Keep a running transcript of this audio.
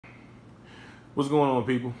What's going on,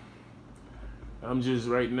 people? I'm just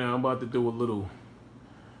right now, I'm about to do a little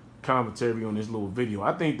commentary on this little video.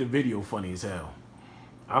 I think the video funny as hell.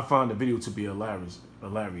 I find the video to be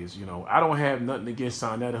hilarious. You know, I don't have nothing against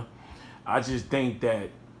SaNeter. I just think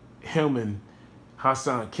that him and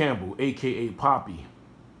Hassan Campbell, aka Poppy,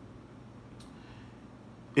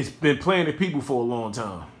 it's been playing the people for a long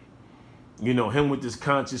time. You know, him with this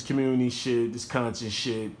conscious community shit, this conscious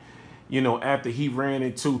shit. You know, after he ran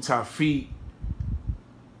into Tafiq,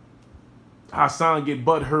 Hassan get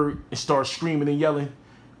butthurt and start screaming and yelling,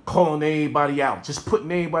 calling everybody out, just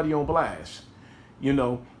putting everybody on blast. You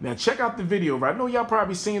know, now check out the video, right? I know y'all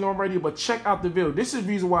probably seen it already, but check out the video. This is the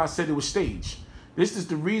reason why I said it was staged. This is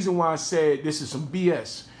the reason why I said this is some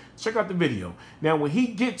BS. Check out the video. Now, when he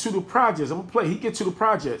get to the projects, I'm gonna play. He get to the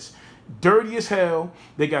projects, dirty as hell.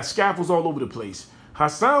 They got scaffolds all over the place.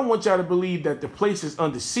 Hassan wants y'all to believe that the place is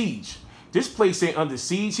under siege. This place ain't under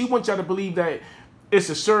siege. He wants y'all to believe that it's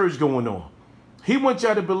a surge going on. He wants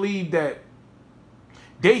y'all to believe that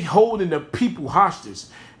they holding the people hostage.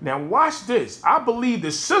 Now watch this. I believe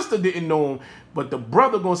the sister didn't know him, but the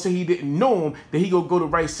brother gonna say he didn't know him, then he gonna go to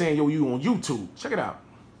right saying, yo, you on YouTube. Check it out.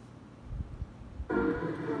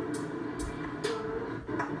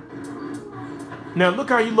 Now look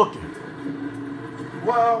how you looking.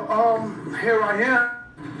 Well, here I am.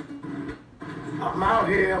 I'm out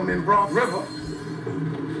here. I'm in Bronx River.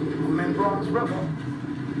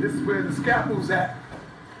 This is where the scaffold's at.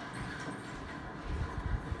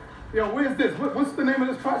 Yo, where's this? What's the name of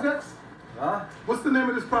this project? Huh? What's the name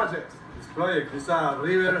of this project? This project is a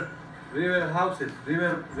river houses.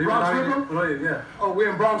 River Bronx River? Project, yeah. Oh, we're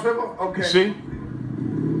in Bronx River? Okay. You see?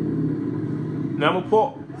 Now I'm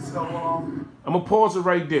gonna pause it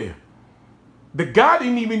right there. The guy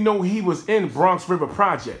didn't even know he was in Bronx River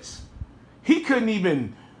projects. He couldn't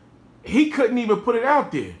even put it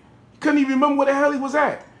out there. He couldn't even remember where the hell he was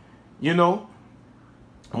at. You know?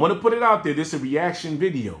 I want to put it out there. This is a reaction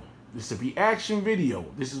video. This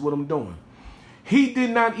is what I'm doing. He did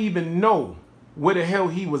not even know where the hell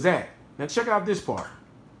he was at. Now check out this part.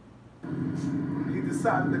 He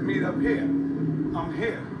decided to meet up here. I'm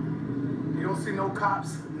here. You don't see no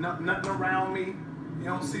cops, nothing around me. You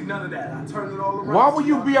don't see none of that. I turned it all around. Why would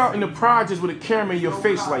you be out in the projects with a camera in your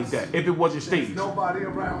face like that if it wasn't staged? Nobody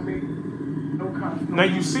around me. No cops. Now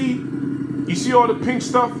you see all the pink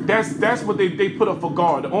stuff? That's what they put up for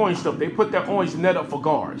guard. The orange stuff. They put that orange net up for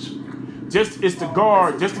guards. It's the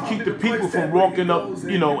guard just to keep the people from walking up,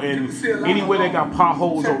 you know, and anywhere they got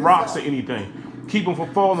potholes or rocks or anything. Keep them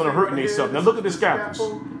from falling or hurting themselves. Now look at the scaffolds.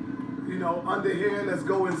 You know, under here, let's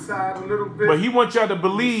go inside a little bit. But he wants y'all to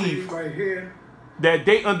believe right here that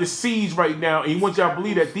they under siege right now, and he wants y'all to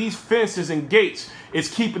believe that these fences and gates is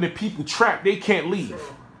keeping the people trapped. They can't leave.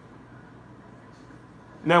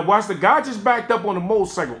 Now watch, the guy just backed up on the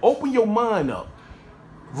motorcycle. Open your mind up.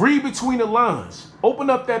 Read between the lines.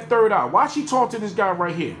 Open up that third eye. Watch he talk to this guy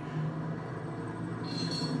right here.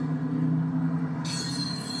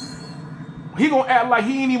 He gonna act like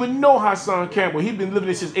he ain't even know Hassan Campbell. He been living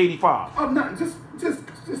this since '85. Oh, nothing.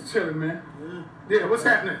 Just chilling, man. Yeah, what's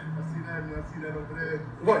happening? I see that over there.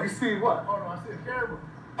 What, you see what? Oh no, I see a camera.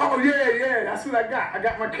 Oh, yeah, that's what I got. I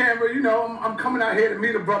got my camera, you know, I'm coming out here to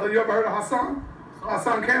meet a brother. You ever heard of Hassan?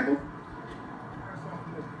 Hassan Campbell?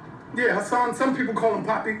 Yeah, Hassan, some people call him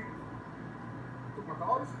Poppy.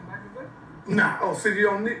 Nah, oh, so you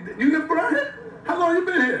don't need, you live around here? How long you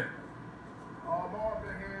been here? I've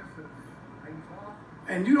been here since 85.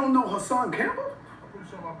 And you don't know Hassan Campbell? I'm pretty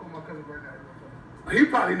sure I call my cousin right now. He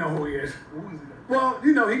probably know who he is. Who is he? Well,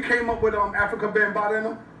 you know, he came up with Africa Bambaataa in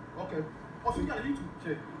him. Okay. Oh, so you got a YouTube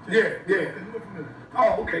check. Yeah. Okay, you look familiar.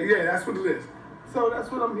 Oh, okay, yeah, that's what it is. So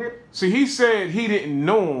that's what I'm here. See, he said he didn't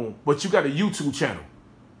know him, but you got a YouTube channel.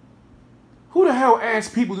 Who the hell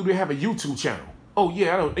asks people do they have a YouTube channel? Oh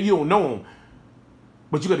yeah, you don't know him,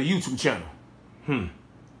 but you got a YouTube channel.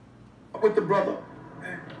 With the brother.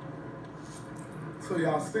 So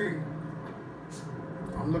y'all see,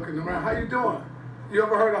 I'm looking around. How you doing? You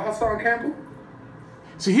ever heard of Hassan Campbell?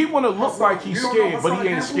 See, he want to look like he's scared, but he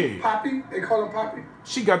ain't Campbell? scared. Poppy? They call him Poppy?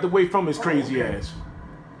 She got away from his crazy ass.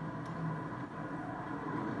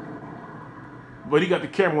 But he got the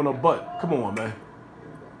camera on her butt. Come on, man.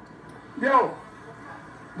 Yo,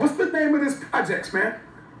 what's the name of this project, man?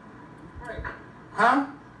 Huh?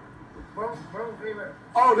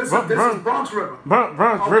 Oh, this is Bronx River.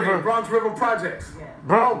 Bronx River. Bronx River Projects.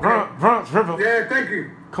 Bronx River. Yeah, thank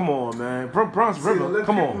you. Come on, man. Bronx River.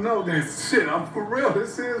 Come on. No, this shit. I'm for real.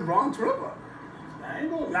 This is Bronx River. I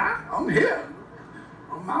ain't gonna lie. I'm here.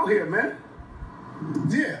 I'm out here, man.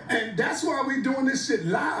 Yeah, and that's why we doing this shit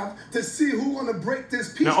live to see who gonna break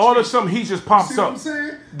this piece. Now all of a sudden he just pops see up. What I'm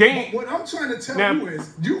saying? What I'm trying to tell you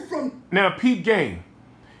is, you from now peep game.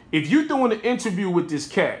 If you doing an interview with this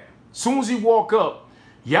cat, soon as he walk up,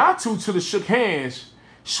 y'all two to the shook hands,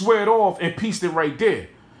 swear it off, and pieced it right there.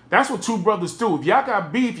 That's what two brothers do. If y'all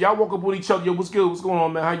got beef, y'all walk up with each other. Yo, what's good? What's going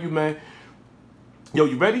on, man? How you, man? Yo,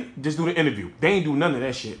 you ready? Just do the interview. They ain't do none of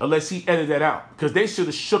that shit unless he edited that out. Because they should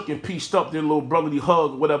have shook and pieced up their little brotherly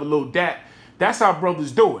hug or whatever, little dap. That's how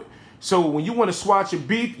brothers do it. So when you want to swatch your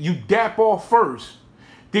beef, you dap off first.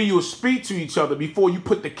 Then you'll speak to each other before you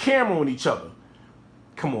put the camera on each other.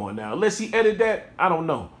 Come on now. Unless he edit that, I don't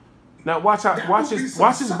know. Now watch his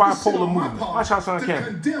bipolar movement. Watch Hassan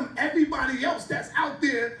Campbell. Condemn everybody else that's out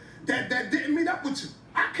there that didn't meet up with you.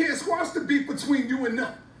 I can't squash the beef between you and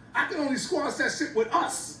them. I can only squash that shit with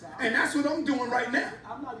us. And that's what I'm doing right now.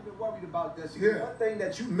 I'm not even worried about that. See, one thing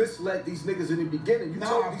that you misled these niggas in the beginning. You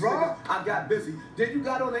told these niggas I got busy. Then you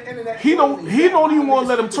got on the internet. He don't even want to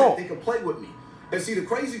let him talk. They can play with me. And see, the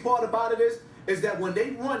crazy part about it is that when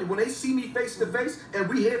they see me face to face and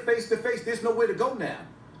we hear face to face, there's nowhere to go now.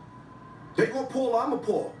 They gonna pull, I'ma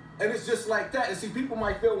pull. And it's just like that. And see, people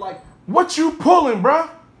might feel like, what you pulling, bruh?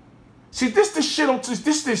 See, this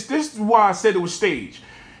is why I said it was staged.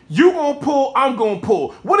 You gonna pull, I'm gonna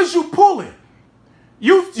pull. What is you pulling?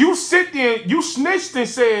 You sit there, you snitched and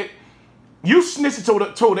said, you snitched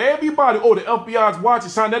and told everybody, oh, the FBI's watching,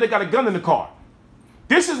 SaNeter got a gun in the car.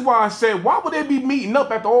 This is why I said, why would they be meeting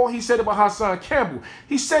up after all he said about Hassan Campbell?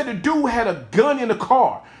 He said the dude had a gun in the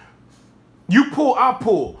car. You pull, I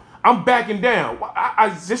pull. I'm backing down.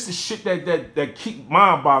 This is shit that keep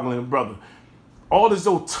mind-boggling, brother. All this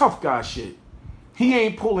old tough guy shit. He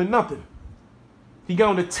ain't pulling nothing. He got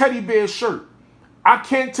on a teddy bear shirt. I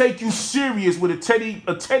can't take you serious with a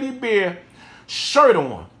teddy bear shirt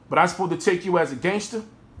on. But I supposed to take you as a gangster?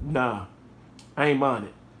 Nah, I ain't mind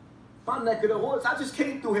it. My neck of the woods. I just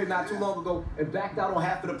came through here not too long ago and backed out on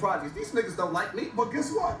half of the projects. These niggas don't like me. But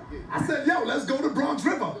guess what? I said, yo, let's go to Bronx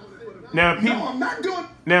River. Now, peep, no, I'm not doing.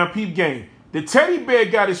 Now, peep game. The teddy bear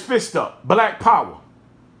got his fist up. Black power.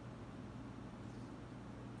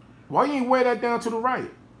 Why you ain't wear that down to the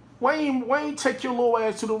right? Why ain't take your little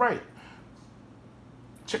ass to the right?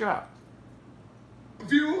 Check it out.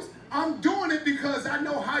 Views. I'm doing it because I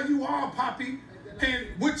know how you are, Poppy. And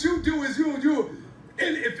what you do is you.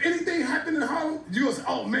 And if anything happened in Harlem, you'll say,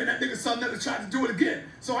 oh man, that nigga SaNeter tried to do it again.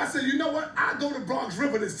 So I said, you know what? I'll go to Bronx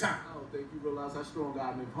River this time. I don't think you realize how strong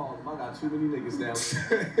I am in Harlem. I got too many niggas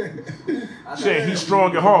now. Saying he's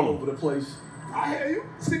strong in Harlem. Over the place. I hear you.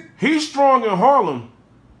 See? He's strong in Harlem,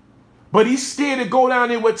 but he's scared to go down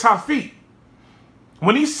there with Tafik.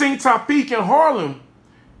 When he seen Tafik in Harlem,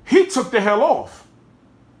 he took the hell off.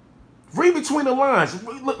 Read between the lines.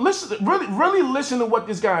 Listen, really listen to what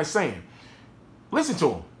this guy is saying. Listen to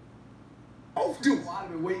him. Oh, dude. I've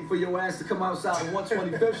been waiting for your ass to come outside on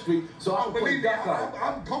 125th Street so I can play duck hunt.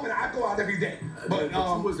 I'm coming. I go out every day. But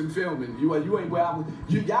you wasn't filming. You ain't where I was.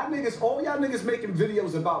 Y'all niggas, all y'all niggas making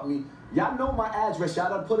videos about me. Y'all know my address. Y'all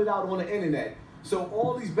done put it out on the internet. So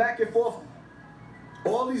all these back and forth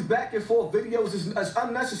videos is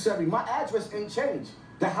unnecessary. My address ain't changed.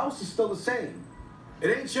 The house is still the same.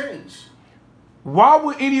 It ain't changed. Why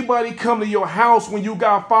would anybody come to your house when you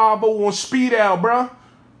got 50 on speed out, bruh?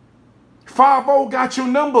 50 got your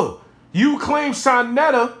number. You claim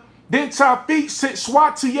SaNeter, then Tafik sent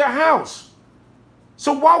SWAT to your house.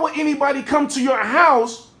 So why would anybody come to your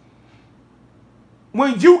house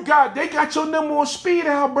when they got your number on speed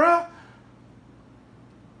out, bruh?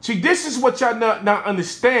 See, this is what y'all not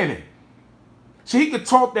understanding. See, he could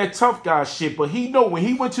talk that tough guy shit, but he know when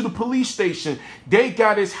he went to the police station, they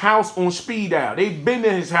got his house on speed dial. They've been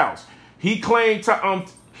in his house. He claimed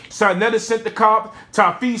SaNeter sent the cops,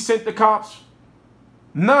 Tafik sent the cops.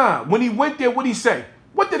 Nah, when he went there, what'd he say?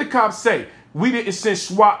 What did the cops say? We didn't send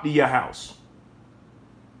SWAT to your house.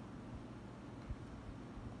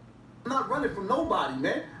 I'm not running from nobody,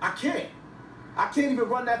 man. I can't even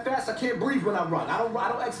run that fast. I can't breathe when I run. I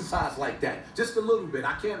don't exercise like that. Just a little bit.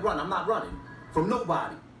 I can't run. I'm not running from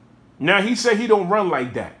nobody. Now, he said he don't run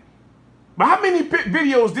like that. But how many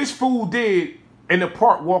videos this fool did in the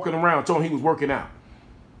park walking around telling he was working out?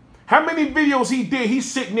 How many videos he did? He's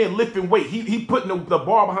sitting there lifting weight. He putting the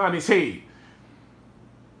bar behind his head.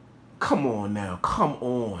 Come on now. Come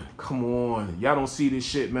on. Come on. Y'all don't see this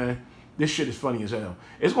shit, man. This shit is funny as hell.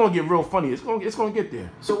 It's gonna get real funny. It's gonna get there.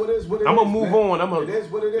 So it is what it is. I'm gonna move on. It is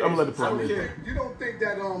what it is. I'm gonna let it play. You don't think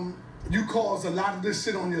that you cause a lot of this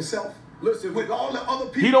shit on yourself? Listen, with all the other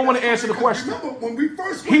people. He don't want to answer the question. Remember when we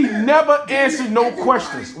first he never answered no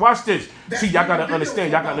questions. Watch this. See, y'all gotta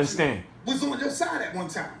understand. Y'all gotta understand. was on your side at one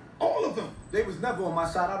time. All of them. They was never on my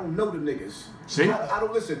side. I don't know the niggas. See? I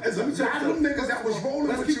don't listen. There's a lot of them niggas that was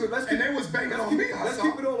rolling with you, and they was banging on me. Let's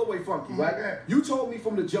keep it all the way funky, right? You told me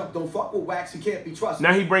from the jump, don't fuck with Wax. He can't be trusted.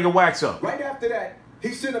 Now he bringing Wax up. Right after that, he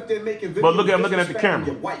sitting up there making videos. But look at him looking at the camera.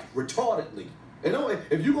 Your wife, retardedly. And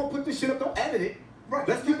if you gonna put this shit up, don't edit it. Right.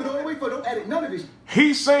 Let's keep it all the way funky. Don't edit none of this.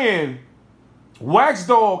 He's saying Wax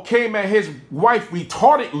Dog came at his wife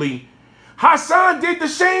retardedly. Hassan did the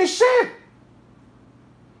same shit.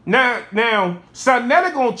 Now,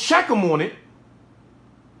 SaNeter gonna check him on it.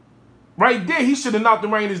 Right there, he should have knocked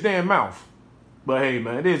him right in his damn mouth. But hey,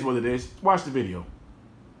 man, it is what it is. Watch the video.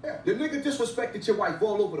 The nigga disrespected your wife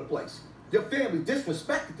all over the place. Your family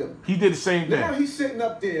disrespected them. He did the same thing. Now he's sitting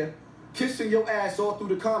up there kissing your ass all through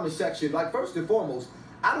the comment section. Like, first and foremost,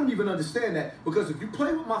 I don't even understand that. Because if you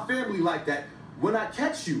play with my family like that, when I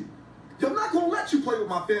catch you, I'm not gonna let you play with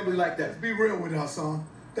my family like that. Let's be real with us, son.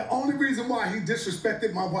 The only reason why he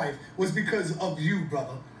disrespected my wife was because of you,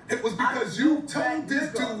 brother. It was because you told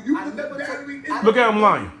this dude you put the battery in. Look at him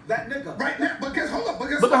lying. That nigga. Right now, but guess, hold up. But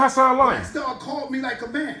guess Look at Hassan lying. Wax Dog called me like a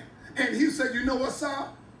man. And he said, you know what, Saab?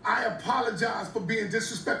 I apologize for being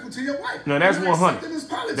disrespectful to your wife. No, that's And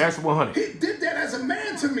 100. That's 100. He did that as a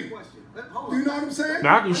man to me. You know what I'm saying?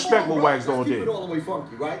 Now I can respect what Wax Dog Keep did. it all the way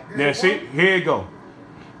funky, right? Now see, here you go.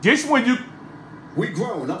 This when you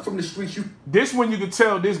up from the streets. This when you can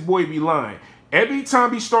tell this boy be lying. Every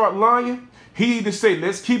time he start lying, he either say,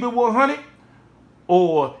 let's keep it 100,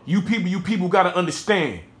 or you people gotta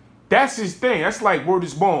understand. That's his thing. That's like word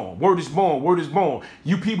is born, word is born, word is born.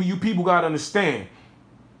 You people gotta understand.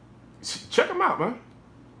 Check him out, man.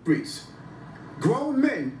 Streets. Grown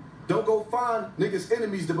men don't go find niggas'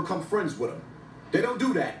 enemies to become friends with them. They don't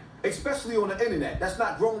do that. Especially on the internet. That's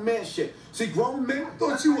not grown man shit. See, grown men... I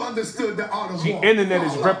thought you understood the art of war. The internet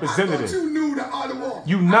is representative. I thought you knew the art of war.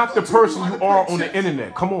 You not the person you are on the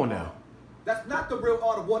internet. Come on now. That's not the real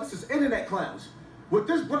art of war. This is internet clowns. With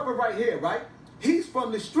this brother right here, right? He's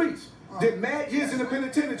from the streets. Did mad years in the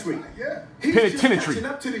penitentiary. Yeah. He's Penitentiary. just catching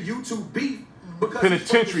up to the YouTube beef.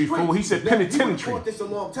 Penitentiary, fool. He said penitentiary. If you would have this a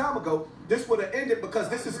long time ago, this would have ended because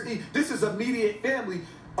this is immediate family,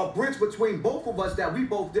 a bridge between both of us that we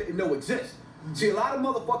both didn't know exist. See, a lot of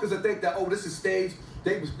motherfuckers that think that, oh, this is staged.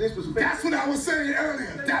 This was fake. That's what I was saying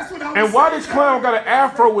earlier. That's what I was saying. And why this clown got an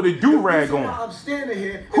afro with a do-rag on? I'm standing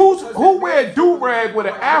here. Who wear a do-rag with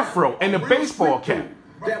an afro and a baseball cap?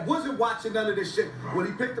 That wasn't watching none of this shit. When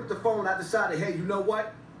he picked up the phone, I decided, hey, you know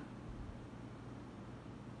what?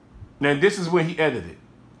 Now this is when he edited.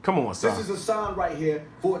 Come on, son. This is a sign right here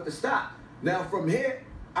for it to stop. Now from here,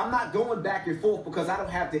 I'm not going back and forth because I don't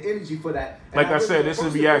have the energy for that. And Like I said, this is a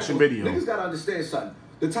reaction video. Niggas gotta understand something.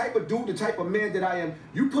 The type of dude, the type of man that I am,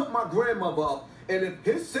 you put my grandmother up, and if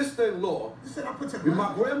his sister-in-law,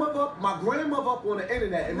 my grandmother up on the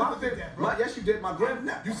internet, and yes you did,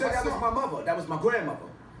 you said that was my mother, that was my grandmother.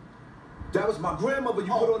 That was my grandmother you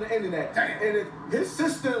put on the internet. Damn. And if his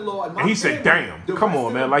sister-in-law and my And he said, damn, come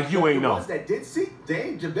on, man, like you ain't know. The ones that did see,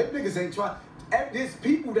 them niggas ain't trying. There's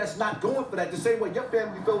people that's not going for that the same way your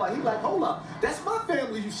family feel like. He like, hold up, that's my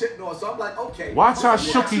family you shitting on. So I'm like, okay. Watch how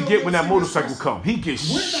shook he get when that motorcycle come. He gets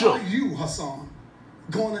shook. When are you, Hassan,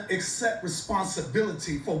 going to accept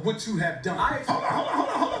responsibility for what you have done? Hold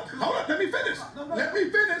on. Let me finish. Let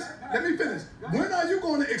me finish. When are you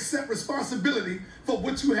going to accept responsibility for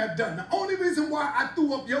what you have done? The only reason why I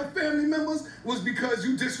threw up your family members was because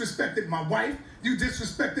you disrespected my wife. You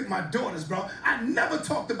disrespected my daughters, bro. I never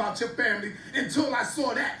talked about your family until I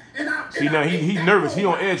saw that. See, now he nervous. He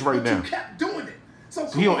on edge right now. You kept doing it. So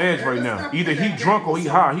he on edge right now. Either he drunk or he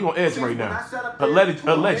high. He on edge right now.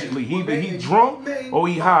 Allegedly. Either he drunk or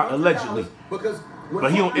he high, allegedly.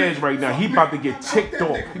 But he on edge right now. He about to get ticked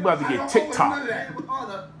off. He about to get TikTok.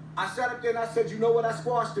 I sat up there and I said, you know what? I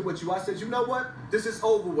squashed it with you. I said, you know what? This is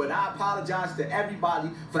over with. I apologize to everybody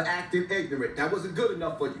for acting ignorant. That wasn't good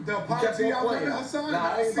enough for you. The apology I wanted, Hassan,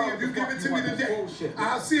 I'll see if you give it to me today.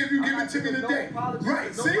 I'll see if you give it to me today.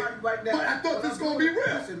 Right, see? But I thought this was going to be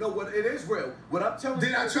real. Listen, no, it is real. What I'm telling you.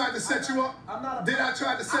 Did I try to set you up? Did I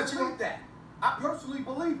try to set you up? I personally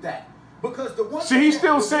believe that. Because the one See, he's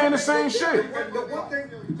still saying the same shit.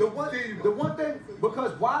 The one thing,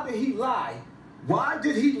 because why did he lie? Why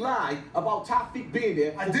did he lie about Tafiq being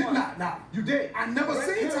there? I did not. No, you did. I never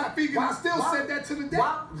seen Tafiq, and I still said that to the day.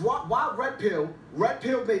 Why Red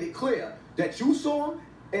Pill made it clear that you saw him,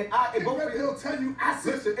 and I. And Red Pill tell you, I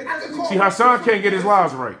said. Listen, see, Hassan can't get his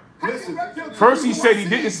lies right. Listen. First he said he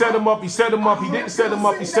didn't set him up. He set him up. He didn't set him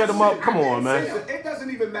up. He set him up. Come on, man. It doesn't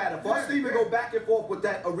doesn't even matter. For us to even go back and forth with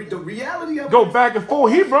that, the reality of Go back and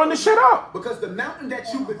forth. He run the shit up. Because the mountain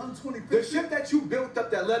that you, the shit that you built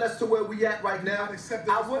up that led us to where we at right now,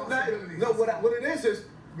 I would not. No, what it is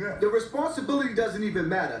the responsibility doesn't even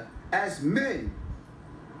matter. As men,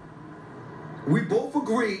 we both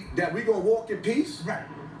agree that we're gonna walk in peace. Right.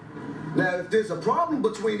 Now, if there's a problem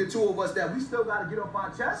between the two of us that we still gotta get off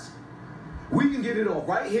our chest, we can get it off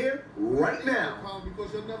right here, right now.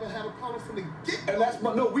 Because you never had a problem from the get-go. And that's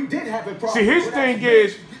no, we did have a problem. See, his thing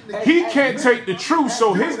is he can't take the truth,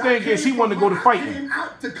 so his thing is he want to go to I fighting. came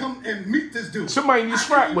out to come and meet this dude. Somebody needs to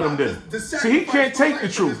scrap with him then. See, he can't take the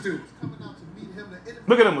truth.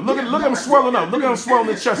 Look at him. Look at him swelling up. Look at him swelling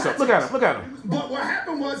his chest up. Look at him. Look at him. But what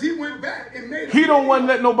happened was he went back and made. He don't want to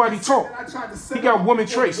let nobody talk. He got woman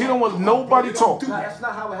traits. He don't want nobody talk. Nah, that's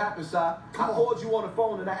not how it happened, Si. I called you on the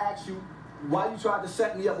phone and I asked you why you tried to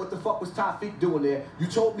set me up. What the fuck was Tafik doing there? You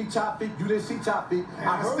told me Tafik. You didn't see Tafik.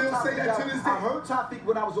 I heard Tafik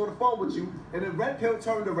when I was on the phone with you, and then Red Pill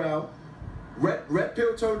turned around. Red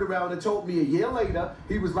Pill turned around and told me a year later,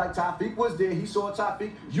 he was like, Tafik was there, he saw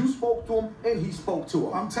Tafik, you spoke to him, and he spoke to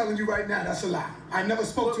him. I'm telling you right now, that's a lie. I never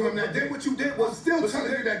spoke to him that day. What you did was, I'm still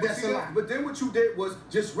telling you that that's a lie. But then what you did was,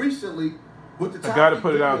 just recently, with the Tafik I gotta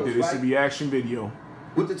put it out videos, there. This is a right? reaction video.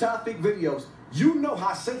 With the Tafik videos, you know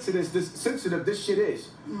how sensitive this shit is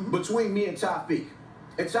between me and Tafik.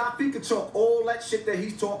 And Tafik could talk all that shit that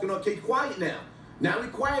he's talking. Okay, quiet now. Now he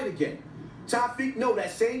quiet again. Tafik, no,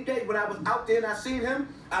 that same day when I was out there and I seen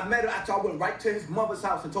him, I met him. I went right to his mother's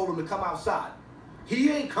house and told him to come outside. He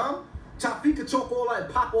ain't come. Tafik could talk all that,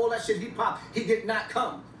 pop all that shit he popped. He did not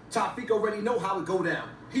come. Tafik already know how it go down.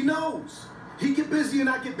 He knows. He get busy and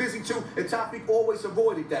I get busy too, and Tafik always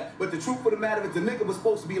avoided that. But the truth of the matter is the nigga was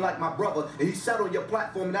supposed to be like my brother, and he sat on your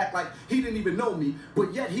platform and act like he didn't even know me,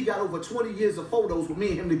 but yet he got over 20 years of photos with me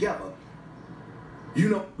and him together. You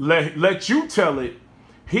know? Let you tell it.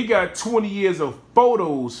 He got 20 years of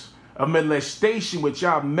photos of molestation with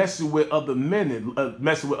y'all messing with other men and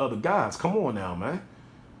messing with other guys. Come on now, man.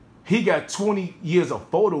 He got 20 years of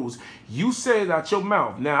photos. You said it out your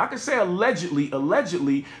mouth. Now, I can say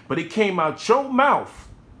allegedly, but it came out your mouth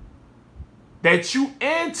that you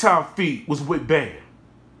and Tafik was with Bam.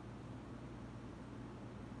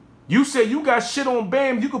 You said you got shit on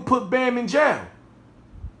Bam, you could put Bam in jail.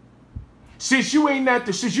 Since you ain't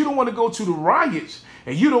since you don't want to go to the riots,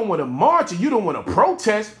 and you don't want to march, and you don't want to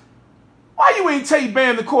protest, why you ain't take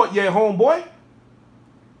Bam to court yet, homeboy?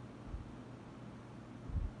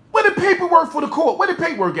 Where the paperwork for the court? Where the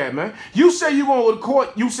paperwork at, man? You say you gonna go to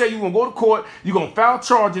court. You say you gonna go to court. You gonna file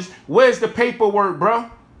charges. Where's the paperwork, bro?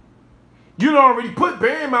 You done already put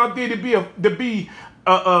Bam out there to be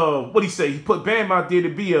what do you say? He put Bam out there to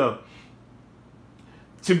be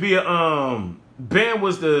Bam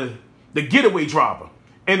was the getaway driver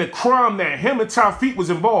and the crime that him and Tafik was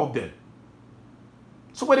involved in.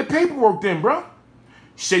 So where the paperwork then, bro? You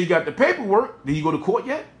say you got the paperwork. Did you go to court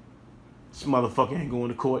yet? This motherfucker ain't going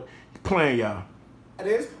to court. He's playing y'all. That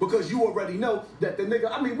is because you already know that the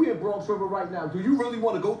nigga, I mean, we in Bronx River right now. Do you really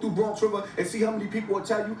want to go through Bronx River and see how many people will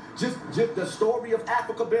tell you just the story of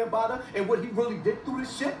Africa Bambaataa and what he really did through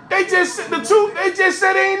this shit? They just said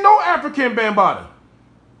there ain't no African Bambaataa.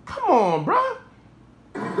 Come on, bro.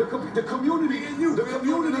 The community and you. The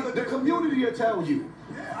community will tell you.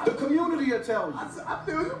 The community will tell you. I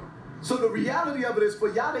feel you. So the reality of it is for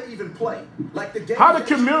y'all to even play. Like the game. How the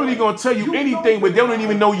community gonna tell you anything when they don't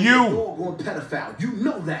even know you? Doggone pedophile. You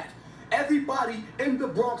know that. Everybody in the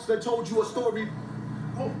Bronx that told you a story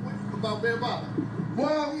about Bambaataa.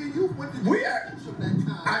 Well, you went to that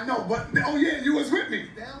time. I know, but oh yeah, you was with me.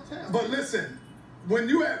 Downtown. But listen, when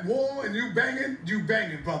you at war and you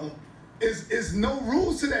banging, brother. It's no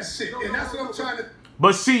rules to that shit. And that's what I'm trying to.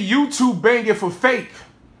 But see, you two banging for fake.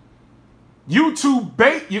 You two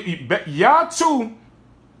y'all two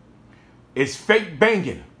is fake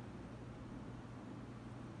banging.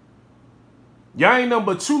 Y'all ain't nothing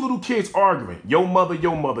but two little kids arguing. Your mother,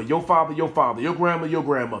 your father, your grandma, your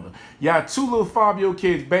grandmother. Y'all two little 5-year-old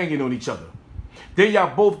kids banging on each other. Then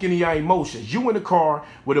y'all both getting y'all emotions. You in the car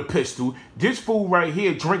with a pistol. This fool right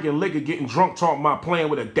here drinking liquor, getting drunk, talking about playing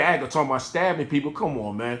with a dagger, talking about stabbing people. Come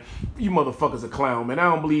on, man. You motherfuckers a clown, man. I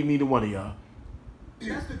don't believe neither one of y'all.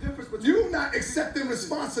 That's the difference between you not accepting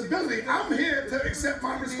responsibility. I'm here to accept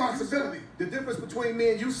my responsibility. The difference between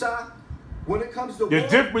me and you, Si, when it comes to the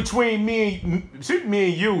difference between me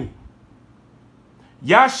and you,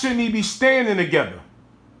 y'all shouldn't even be standing together.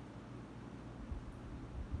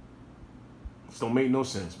 This don't make no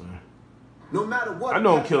sense, man. No matter what, I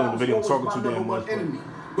know I'm killing the video. I'm talking too damn much.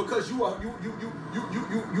 Because you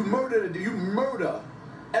murder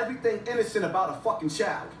everything innocent about a fucking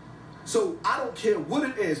child. So I don't care what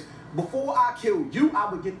it is. Before I kill you,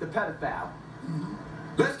 I would get the pedophile.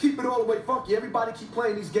 Let's keep it all the way funky. Everybody keep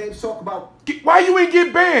playing these games, talk about... Why you ain't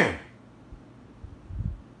get banned?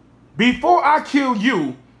 Before I kill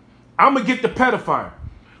you, I'm going to get the pedophile.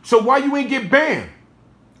 So why you ain't get banned?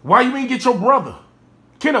 Why you ain't get your brother?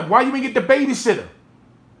 Kenneth, why you ain't get the babysitter?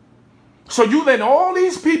 So you letting all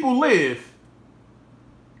these people live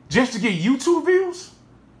just to get YouTube views?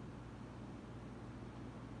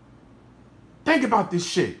 Think about this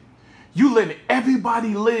shit. You letting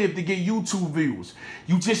everybody live to get YouTube views.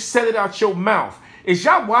 You just said it out your mouth. Is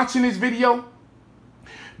y'all watching this video?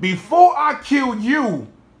 Before I kill you,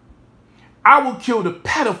 I will kill the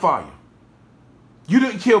pedophile. You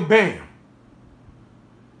didn't kill Bam.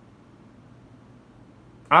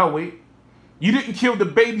 I'll wait. You didn't kill the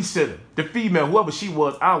babysitter, the female, whoever she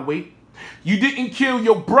was. I'll wait. You didn't kill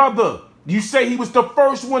your brother. You say he was the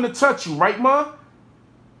first one to touch you, right, Ma?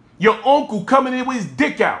 Your uncle coming in with his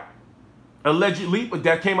dick out. Allegedly, but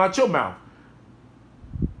that came out your mouth.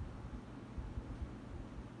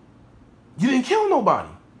 You didn't kill nobody.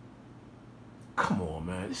 Come on,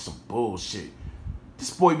 man. This is some bullshit.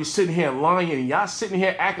 This boy be sitting here lying and y'all sitting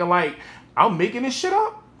here acting like I'm making this shit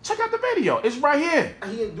up. Check out the video. It's right here.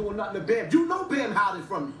 He ain't doing nothing to Bam. You know Bam hiding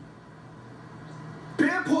from you.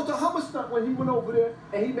 Bam pulled the Hummer stunt when he went over there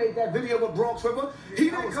and he made that video with Bronx River. He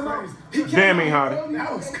didn't come out. Bam ain't hiding.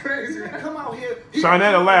 That was crazy. He didn't come out here.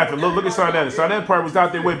 SaNeter laughing. Look at SaNeter. SaNeter probably was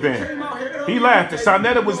out there with Bam. He laughed.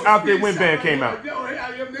 SaNeter was out there when Bam came out. Yo,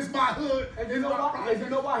 this my hood. And you know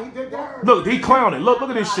why he did that? Look, he clowning. Look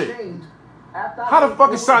at this shit. How the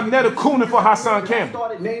fuck is SaNeter cooning for Hassan Campbell?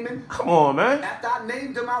 Come on, man. After I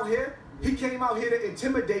named him out here, he came out here to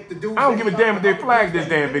intimidate the dudes. I don't give a damn if they flagged this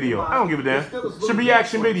damn video. I don't give a damn. It's a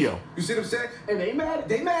reaction video. You see what I'm saying? And they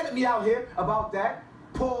mad at me out here about that.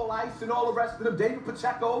 Paul Ice and all the rest of them, David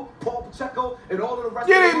Pacheco, Paul Pacheco, and all of the rest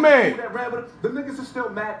of them. Yeah, they mad. The niggas are still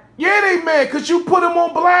mad. Yeah, they mad because you put them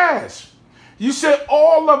on blast. You said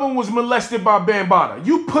all of them was molested by Bambaataa.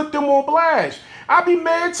 You put them on blast. I'd be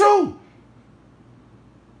mad too.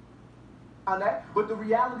 On that, but the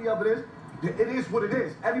reality of it is what it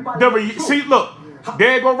is. Everybody See, look,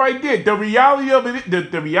 there you go right there. The reality of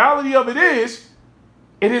it, the reality of it is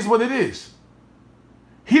what it is.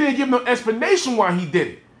 He didn't give no explanation why he did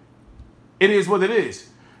it. It is what it is.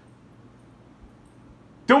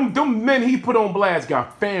 Them men he put on blast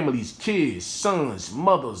got families, kids, sons,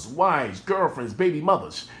 mothers, wives, girlfriends, baby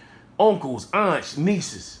mothers, uncles, aunts,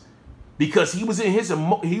 nieces. Because he was in his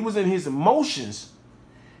emotions.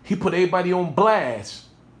 He put everybody on blast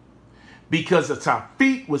because the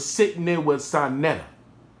Tafiq was sitting there with SaNeter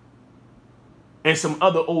and some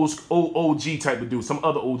other old OG type of dude, some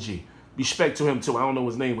other OG. Respect to him too. I don't know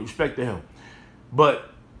his name, but respect to him. But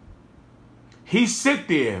he sit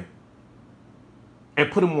there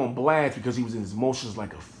and put him on blast because he was in his emotions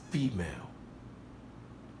like a female.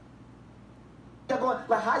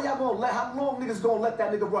 Like how long niggas gonna let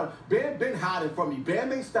that nigga run? Bam been hiding from me.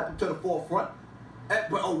 Bam ain't stepping to the forefront.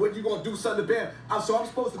 But when you gonna do something to Bam? So I'm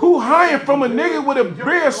supposed to. Who hiding from a nigga with a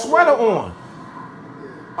bear sweater on?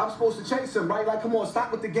 I'm supposed to chase him, right? Like, come on, stop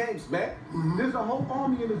with the games, man. There's a whole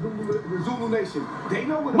army in the Zulu Nation. They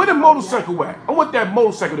know where the motorcycle at? I want that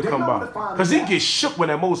motorcycle to come by. Because he gets shook when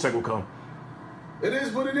that motorcycle come. It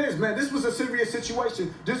is what it is, man. This was a serious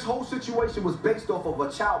situation. This whole situation was based off of a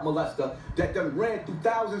child molester that done ran through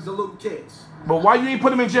thousands of little kids. But why you ain't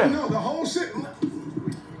put him in jail? No, the whole shit.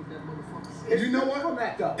 You know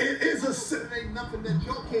what? It is ain't nothing that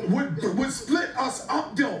your kid would split us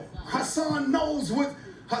up though. Hassan knows what.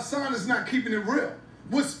 Hassan is not keeping it real.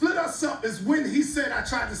 What split us up is when he said I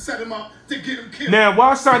tried to set him up to get him killed. Now,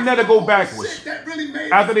 why SaNeter go backwards? That really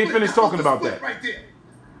made after they finished talking about that. Right there.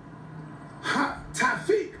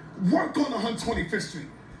 Tafiq worked on 125th Street.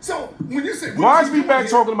 So when you say why is we back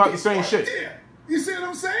talking about the same shit? There. You see what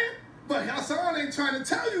I'm saying? But Hassan ain't trying to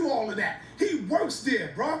tell you all of that. He works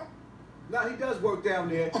there, bro. Now he does work down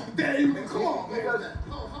there. Oh, there you go. Come on, man.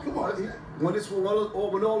 Come on.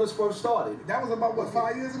 When all this first started. That was about, what,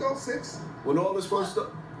 5 years ago? 6? When all this first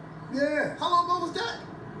started. Yeah. How long ago was that?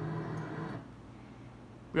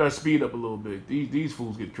 We gotta speed up a little bit. These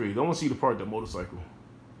fools get crazy. I want to see the part of the motorcycle.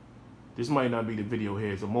 This might not be the video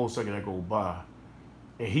here. It's a motorcycle that go by.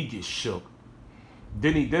 And he gets shook.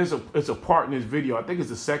 Then it's a part in this video. I think it's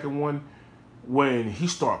the second one. When he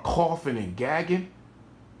start coughing and gagging.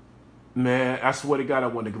 Man, I swear to God, I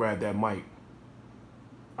want to grab that mic.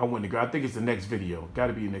 I think it's the next video.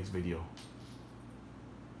 Gotta be the next video.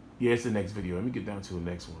 Yeah, it's the next video. Let me get down to the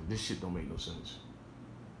next one. This shit don't make no sense.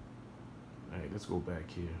 All right, let's go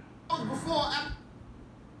back here. Before,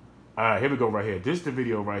 All right, here we go right here. This is the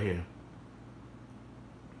video right here.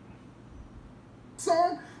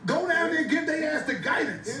 Song, go down there and give their ass the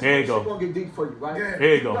guidance. Here you go. It's gonna get deep for you, right? Yeah. Here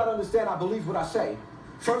you You gotta go. understand, I believe what I say.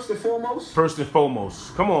 First and foremost, First and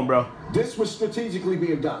foremost. Come on, bro. this was strategically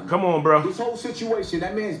being done. Come on, bro. This whole situation,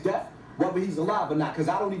 that man's death, whether he's alive or not, because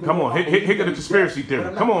I don't even Come know on, if I hit believe the that he's conspiracy dead, theory. but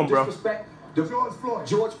I'm Come not on, gonna bro. disrespect George Floyd.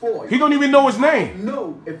 George Floyd. He don't even know his I name. don't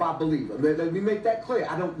know if I believe him. Let me make that clear.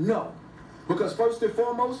 I don't know. Because first and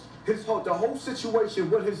foremost, the whole situation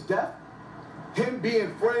with his death, him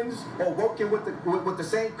being friends or working with the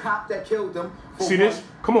same cop that killed him. For See one, this?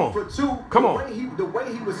 Come on. For two, Come the on.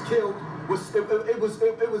 way he was killed was it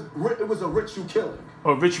was a ritual killing.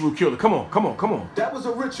 A ritual killer. Come on, come on, come on. That was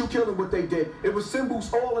a ritual killing. What they did. It was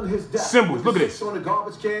symbols all in his death. Symbols, With look the at six this. on the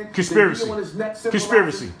garbage can. Conspiracy. The knee on his neck symbolizing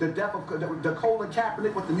Conspiracy. The death of the Colin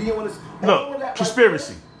Kaepernick with the knee on his. Look, all of that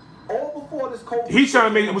conspiracy. Right there, all before this COVID. He's trying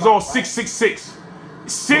to make it was all 666.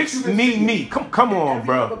 Six knee. Come on, every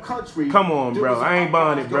bro. other country, Come on, there bro. was I ain't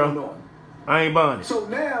buying it, going bro. on. I ain't buying it. So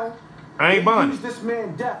now, I ain't buying use it. this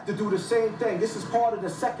man's death to do the same thing. This is part of the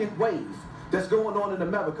second wave that's going on in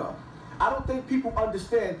America. I don't think people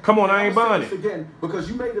understand. Come on, and I ain't I'm gonna buying say this it. again because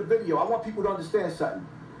you made a video. I want people to understand something.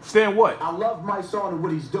 Stand what? I love my son and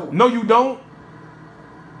what he's doing. No, you don't.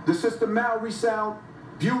 The sister Mallory sound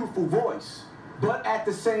beautiful voice, but at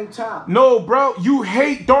the same time, No, bro. You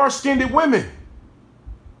hate dark-skinned women.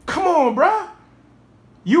 Come on, bro.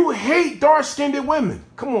 You hate dark-skinned women.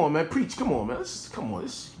 Come on, man. Preach. Come on, man. Come on.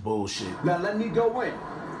 This is bullshit. now let me go in.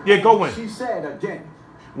 Yeah, go in. She said again.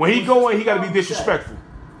 When he go in, he got to be disrespectful.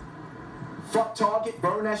 Fuck Target,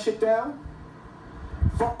 burn that shit down.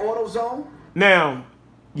 Fuck AutoZone. Now,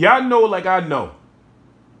 y'all know like I know.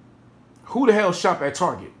 Who the hell shop at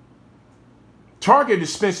Target? Target is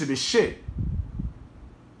expensive as shit.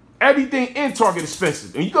 Everything in Target is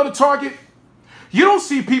expensive. And you go to Target, you don't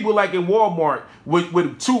see people like in Walmart with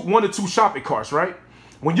one or two shopping carts, right?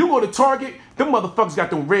 When you go to Target, them motherfuckers got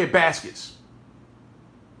them red baskets.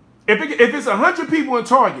 If it's 100 people in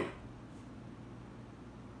Target,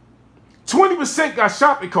 20% got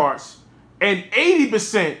shopping carts and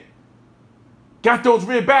 80% got those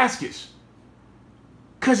red baskets.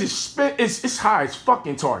 Cause it's high as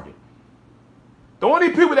fucking Target. The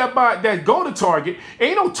only people that go to Target,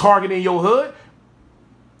 ain't no Target in your hood.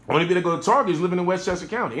 Only people that go to Target is living in Westchester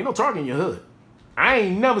County. Ain't no Target in your hood. I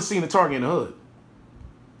ain't never seen a Target in the hood.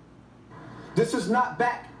 This is not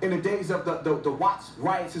back in the days of the Watts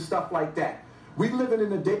riots and stuff like that. We living in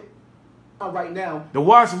the day right now. The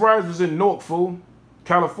Watts riots was in Newark, fool.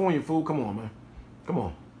 California, fool. Come on, man. Come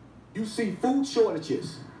on. You see food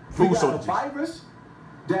shortages. Food we got shortages. a virus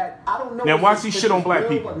that I don't know. Now if watch it's- these if shit on it's black real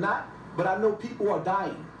people. or not, but I know people are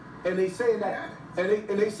dying, and they saying that, and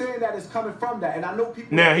they saying that it's coming from that, and I know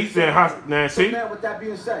people. Now, are he saying said, that. now, So see? now, with that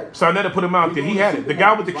being said, SaNeter put him out there. He had it. The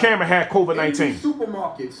guy with the camera had in COVID-19. these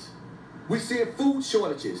supermarkets, we see food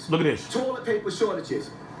shortages. Look at this. Toilet paper shortages.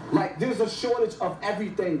 Like there's a shortage of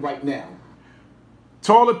everything right now.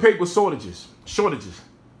 Toilet paper shortages.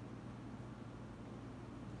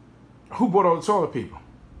 Who bought all the toilet paper?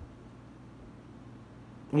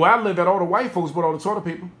 Where I live at, all the white folks bought all the toilet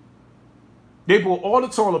paper. They bought all the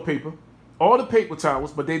toilet paper, all the paper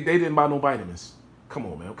towels, but they didn't buy no vitamins. Come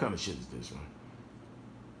on, man. What kind of shit is this, man?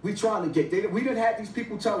 We trying to get. We didn't have these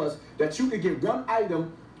people tell us that you could get one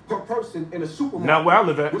item per person in a supermarket. Not where I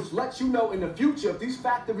live at. Which lets you know in the future, if these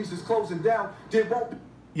factories is closing down, there won't be.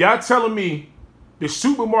 Y'all telling me the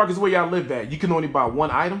supermarkets where y'all live at, you can only buy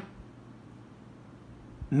one item?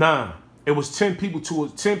 Nah. It was 10 people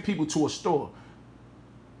to a store.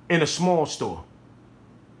 In a small store.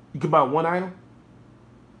 You can buy one item?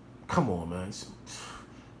 Come on, man.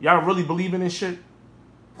 Y'all really believe in this shit?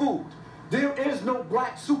 Food. There is no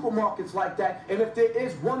black supermarkets like that, and if there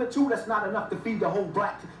is one or two, that's not enough to feed the whole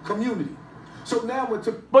black community. So now we're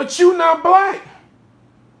to. But you not black.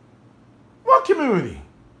 What community?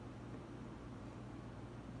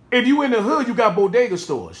 If you in the hood, you got bodega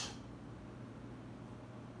stores.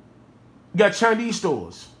 You got Chinese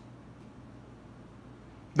stores.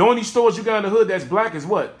 The only stores you got in the hood that's black is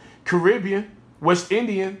what? Caribbean, West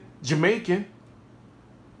Indian, Jamaican.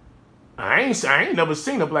 I ain't never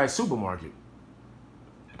seen a black supermarket.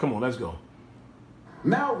 Come on, let's go.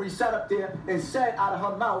 Mallory sat up there and said out of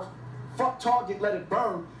her mouth, "Fuck Target, let it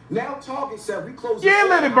burn." Now Target said we close. Yeah,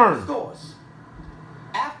 let it burn. Stores.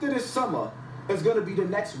 After this summer is going to be the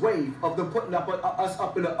next wave of them putting us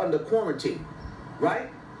up under quarantine, right?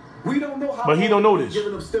 We don't know how. But he don't know this.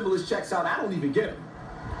 Giving them stimulus checks out. I don't even get them.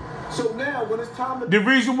 So now when it's time to. The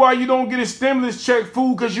reason why you don't get a stimulus check,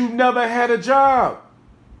 fool, because you never had a job.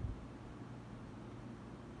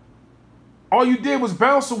 All you did was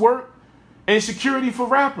bounce to work. And security for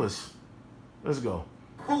rappers. Let's go.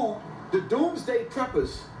 Food, the doomsday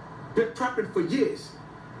preppers been prepping for years.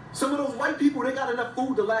 Some of those white people, they got enough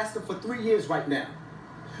food to last them for 3 years right now.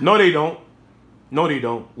 No, they don't. No, they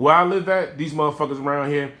don't. Where I live at, these motherfuckers around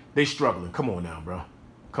here, they struggling. Come on now, bro.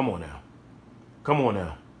 Come on now. Come on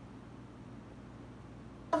now.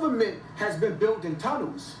 The government has been building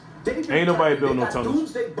tunnels. Ain't nobody building no tunnels.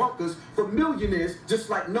 Doomsday bunkers for millionaires, just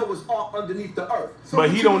like Noah's Ark underneath the earth. So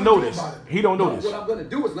But he don't know this. He don't know this. What I'm gonna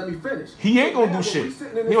do is let me finish. He ain't gonna do shit.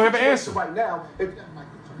 He don't have an answer right now.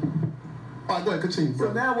 All right, go ahead, continue, bro.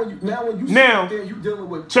 So now when you Now, sit there, you dealing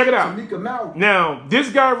with check it out. Tamika Now,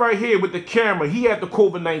 this guy right here with the camera, he had the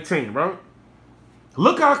COVID-19, right?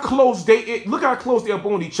 Look how close they up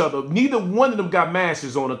on each other. Neither one of them got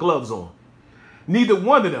masks on or gloves on. Neither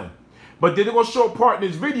one of them. But then they're gonna show a part in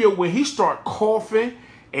this video where he start coughing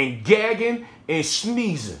and gagging and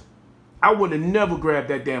sneezing. I would have never grabbed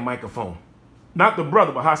that damn microphone. Not the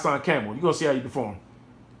brother, but Hassan Campbell. You're gonna see how you perform.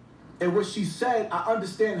 And what she said, I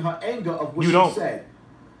understand her anger of what You she don't. said.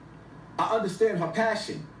 I understand her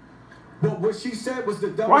passion. But what she said was the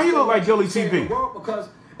dumbest Why he look thing like Gilly she said in TV? the world, because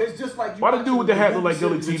it's just like you Why the watching dude with the hat look movie like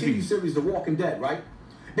Gilly series, the TV? TV series The Walking Dead, right?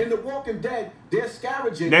 In The Walking Dead, they're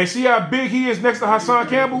scavenging. Now see how big he is next to Hassan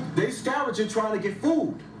Campbell? They scavenging trying to get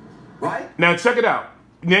food, right? Now check it out.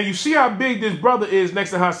 Now you see how big this brother is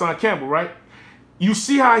next to Hassan Campbell, right? You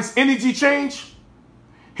see how his energy changed?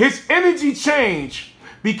 His energy changed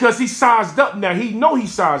because he sized up now. He know he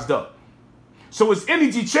sized up. So his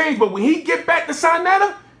energy changed, but when he get back to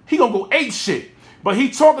SaNeter, he gonna go ape shit. But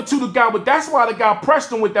he talking to the guy, but that's why the guy pressed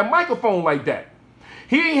him with that microphone like that.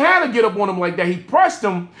 He ain't had to get up on him like that. He pressed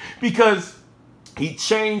him because he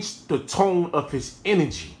changed the tone of his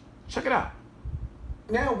energy. Check it out.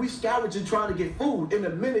 Now we scavenging trying to get food. In a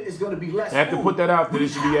minute, it's going to be less I have to food. put that out there. We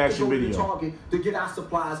This should be have action to go to video. the Target to get our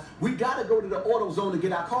supplies. We got to go to the AutoZone to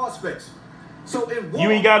get our cars fixed. So in war,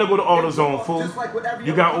 You ain't got to go to in AutoZone, war, fool. just like with every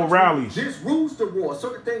You other got country, O'Reilly's. There's rules to war.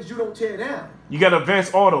 Certain things you don't tear down. You got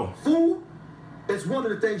Advanced Auto. Food is one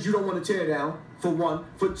of the things you don't want to tear down, for one.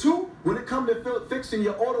 For two, when it comes to fixing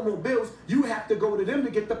your automobiles, you have to go to them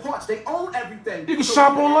to get the parts. They own everything. You can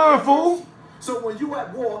shop online, fool. So when you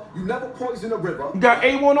at war, you never poison a river. You got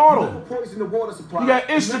A1 You never Auto. poison the water supply. You got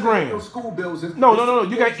never Instagram. hit no school bills. No.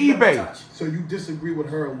 You got eBay. So you disagree with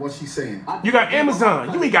her and what she's saying? You got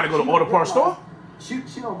Amazon. You ain't got to go to auto parts store. She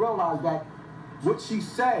don't realize that what she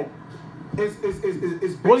said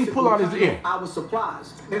is What he pull out his basically ear? our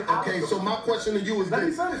supplies. And Okay, so my question to you is Let me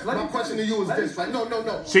this. finish, My question to you is this. Right?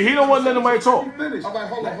 No. See, he don't want to let nobody talk. All right,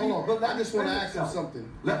 hold on. I just want to ask him something.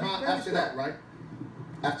 After that, right?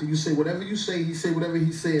 After you say whatever you say, he say whatever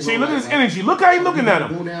he says. See, look at his energy. Look how he looking at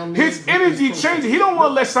him. His energy changing. He don't want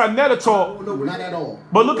to let SaNeter talk. Not at all.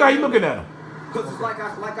 But look how he looking at him. Because it's like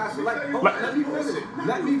let me finish.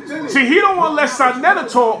 Let me finish. See, he don't want to let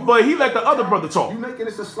SaNeter talk, but he let the other brother talk. You making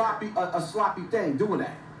this a sloppy thing doing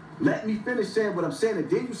that. Let me finish saying what I'm saying, and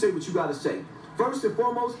then you say what you gotta say. First and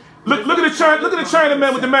foremost, Look at the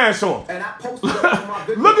Chinaman with the mask on. and I posted that on my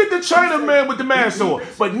video. Look at the Chinaman with the mask on.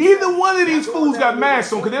 But neither one of these fools got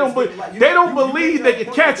masks on because they don't believe they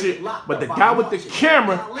can catch it. But the guy with the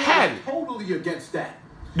camera had it. Totally against that.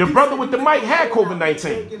 The brother with the mic had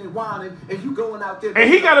COVID-19. And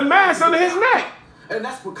he got a mask under his neck. And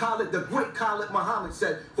that's what the great Khalid Muhammad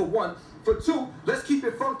said, for one. For two, let's keep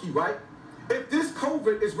it funky, right? If this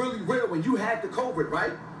COVID is really real when you had the COVID,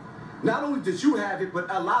 right? Not only did you have it, but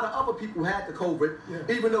a lot of other people had the COVID,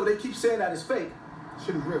 even though they keep saying that it's fake.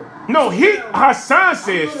 Shit is real. No, Hassan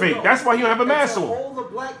says fake. That's why he don't have a mask on. All the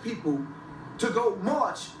black people to go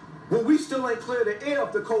march when we still ain't clear the air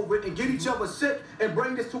of the COVID and get each other sick and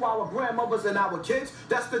bring this to our grandmothers and our kids.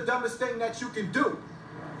 That's the dumbest thing that you can do.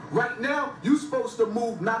 Right now, you're supposed to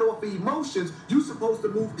move not off emotions. You're supposed to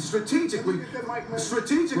move strategically. What's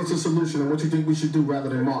the solution and what you think we should do rather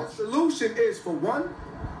than march? The solution is, for one,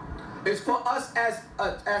 is for us as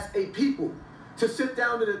a people to sit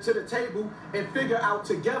down to the table and figure out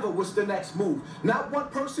together what's the next move. Not one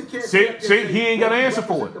person can't See, he ain't got an answer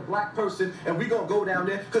for it. The black person, and we gonna go down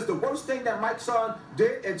there because the worst thing that Mike's son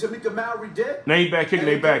did and Tamika Mallory did. Now he back kicking,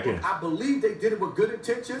 they back in. I believe they did it with good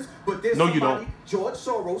intentions, but there's No, you somebody, don't. George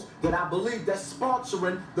Soros, that I believe that's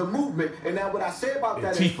sponsoring the movement. And now what I say about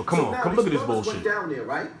that is, Tifa, come on, now come look at these this brothers bullshit. Went down there,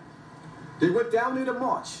 right? They went down there to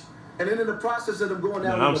march. And then in the process of them going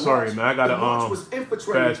down, I'm sorry, march, man. I gotta the march was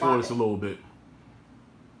infiltrated fast forward by this a little bit.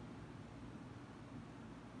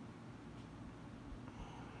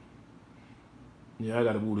 Yeah, I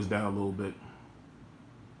gotta move this down a little bit.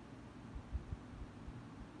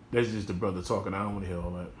 That's just the brother talking. I don't want to hear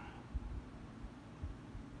all that.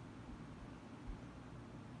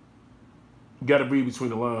 You got to read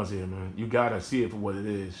between the lines here, man. You got to see it for what it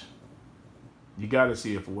is. You got to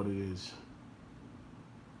see it for what it is.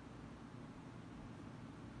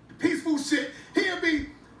 Peaceful shit. He'll be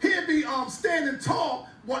standing tall,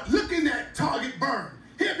 looking at Target burn.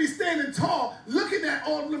 He'll be standing tall, looking at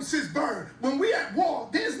all of them shits burn. When we at war,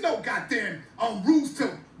 there's no goddamn rules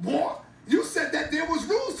to war. You said that there was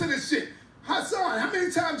rules to this shit. Hassan, how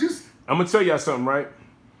many times you... I'm going to tell y'all something, right?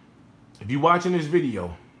 If you're watching this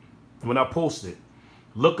video, when I post it,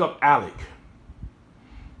 look up Alec.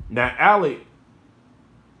 Now, Alec,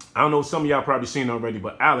 I don't know, some of y'all probably seen it already,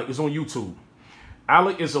 but Alec is on YouTube.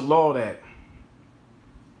 Alec is a law that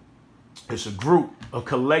it's a group of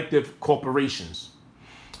collective corporations.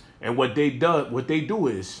 And what they do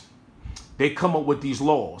is they come up with these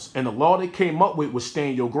laws. And the law they came up with was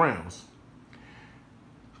stand your grounds.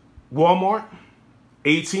 Walmart,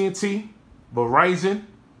 AT&T, Verizon,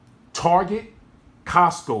 Target,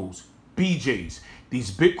 Costco's, BJ's.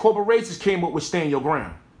 These big corporations came up with stand your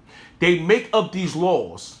ground. They make up these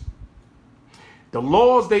laws. The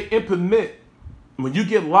laws they implement, when you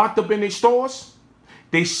get locked up in their stores,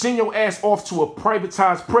 they send your ass off to a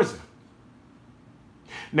privatized prison.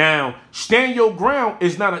 Now, stand your ground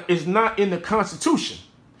is not in the Constitution.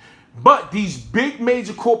 But these big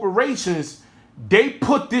major corporations, they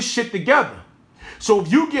put this shit together. So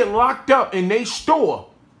if you get locked up in their store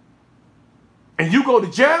and you go to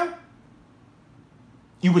jail,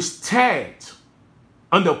 you was tagged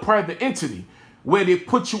under a private entity where they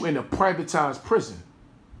put you in a privatized prison.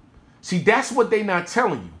 See, that's what they not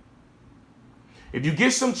telling you. If you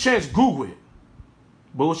get some chance, Google it.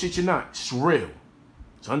 Bullshit you're not. It's real.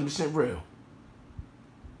 It's 100% real.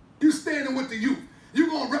 You standing with the youth. You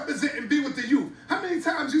gonna represent and be with the youth. How many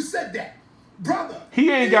times you said that? Brother.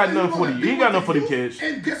 He ain't got nothing for the youth. He ain't got nothing for the kids.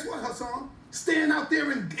 And guess what, Hassan? Stand out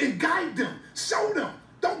there and guide them. Show them.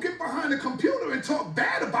 Don't get behind the computer and talk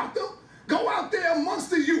bad about them. Go out there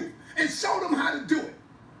amongst the youth and show them how to do it.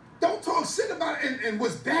 Don't talk shit about it and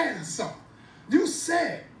what's bad or something. You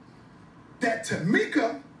said that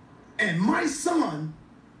Tamika and my son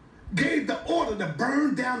gave the order to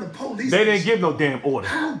burn down the police They station. didn't give no damn order.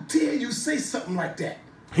 How dare you say something like that?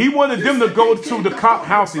 He wanted them to go to the cop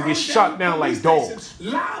house and get shot down like dogs.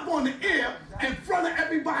 Live on the air in front of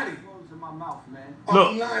everybody. In my mouth, man.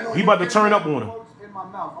 Look, he about to turn up on him. In my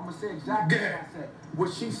mouth. I'm gonna say exactly what I said.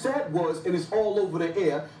 What she said was, and it's all over the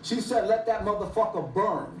air, she said, let that motherfucker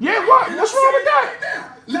burn. Yeah, what? What's wrong with that? Right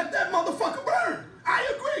now, let that motherfucker burn.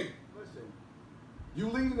 I agree. You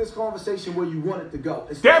leading this conversation where you want it to go.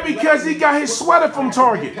 That because he got his sweater from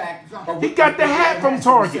Target. He got the hat from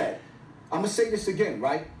Target. I'm going to say this again,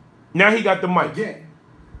 right? Now he got the mic. Again.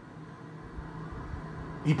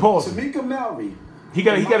 He paused. Tamika Mallory. He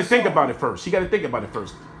got to think about it first. He got to think about it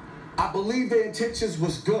first. I believe their intentions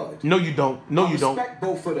was good. No, you don't. No, you don't. I respect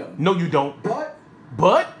both of them. No, you don't.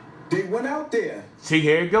 But they went out there. See,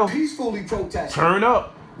 here you go. Peacefully protesting. Turn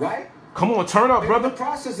up. Right? Come on, turn up, brother. In the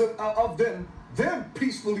process of them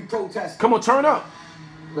peacefully protesting. Come on, turn up.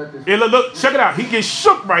 Yeah, look, check it out. He gets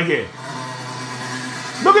shook right here.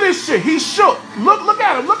 Look at this shit. He's shook. Look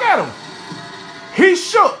at him. Look at him. He's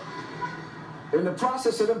shook. In the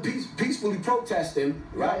process of them peacefully protesting,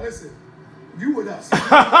 right? Now listen, you with us. Look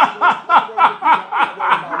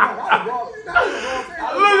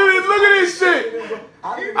at this shit.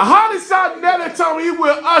 How did SaNeter tell me he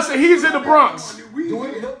with us and he's in the Bronx? Do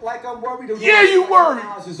it look like I'm worried? Yeah, you worried.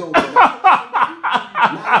 Not even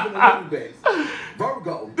a little bit.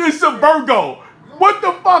 Virgo. This is a Virgo. What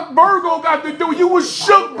the fuck Virgo got to do? You was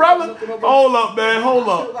shook, brother. Hold up, man. Hold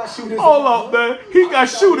up. Hold up, man. He got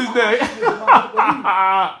shooters now.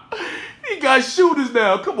 He got shooters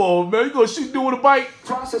now. Come on, man. You gonna shoot doing a bite?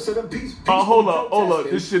 Process of them peace. Hold up.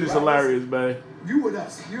 This shit is hilarious, man. You with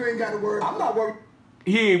us. You ain't got to worry. I'm not worried.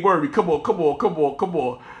 He ain't worried. Come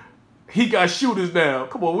on. He got shooters now.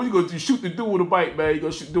 Come on, what you gonna do? Shoot the dude with a bite, man. You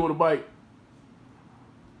gonna shoot the dude with a bite?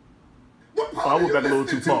 What part I went back a little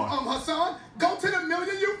too far. Hassan, go to the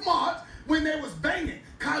Million Youth March when they was banging.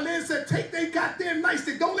 Khaled said, take they goddamn nice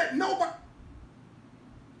stick. Don't let nobody.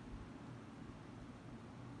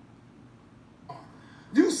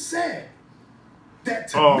 You said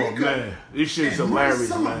that Tamika. Oh, man. This shit is hilarious,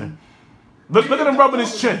 man. Look at him rubbing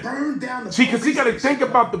his chin. See, because he got to think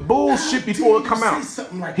about the bullshit before it come out.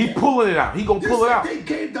 He pulling it out. He gonna pull it out. They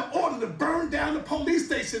gave the order to burn down the police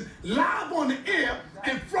station live on the air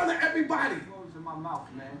in front of everybody.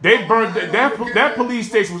 They burned that police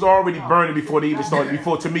station was already burning before they even started.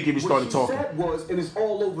 Before Tamika even started talking. What she said was, and it's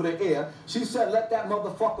all over the air. She said, "Let that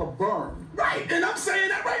motherfucker burn." Right, and I'm saying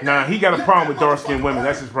that right now. Nah, he got a problem with dark-skinned women.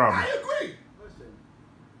 That's his problem. I agree.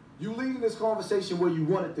 You leading this conversation where you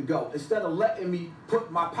want it to go instead of letting me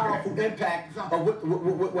put my powerful impact of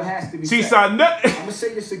what has to be See, said. SaNeter, I'm gonna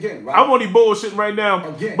say this again, right? I'm only bullshitting right now,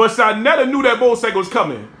 Again. but SaNeter knew that motorcycle was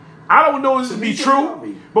coming. I don't know if this to be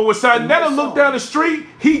true, but when SaNeter looked down the street,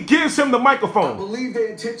 he gives him the I microphone. believe their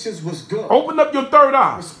intentions was good. Open up your third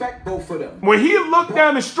eye. Respect both of them. When he looked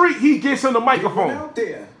down the street, he gives him the They went microphone. out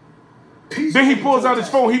there. Then he pulls out his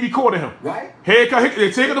phone, he recorded him. Right? Here,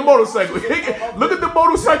 they're taking the motorcycle. Look at the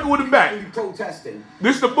motorcycle in the back. Protesting.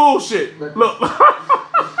 This is the bullshit. Look. Look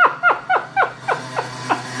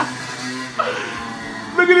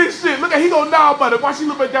at this shit. Look at he gonna now about it. Watch he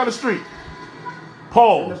look back down the street.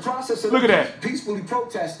 Pause. Look at that. Peacefully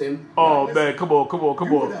protesting. Oh man, come on.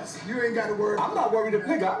 You ain't got to worry. I'm not worried.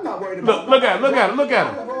 Nigga, I'm not worried about. Look at him.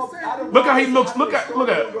 Look how he looks. Look at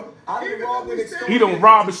him. He done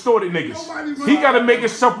robbed and extorted niggas. He gotta make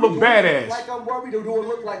himself look badass. Like I'm worried, or do it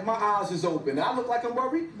look like my eyes is open? I look like I'm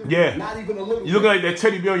worried? Yeah. Not even a little. You look like that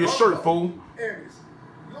teddy bear on your shirt, fool. Aries,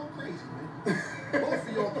 you're crazy, man. Both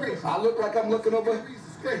of y'all crazy. I look like I'm looking over.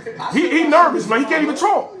 He nervous, man. He can't even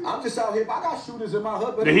talk. I'm just out here. I got shooters in my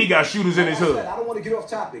hood, but Then he got shooters in his hood. I don't want to get off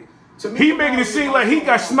topic. He making it seem like he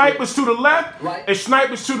got snipers to the left and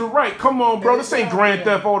snipers to the right. Come on, bro. This ain't Grand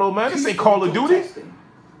Theft Auto, man. This ain't Call of Duty.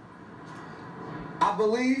 I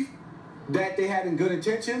believe that they had good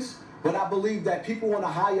intentions, but I believe that people on the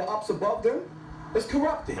higher ups above them is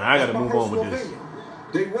corrupted. I gotta move on with this.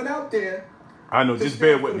 They went out there. I know. Just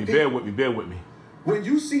bear with me. Bear with me. When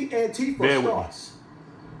you see Antifa starts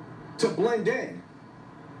to blend in,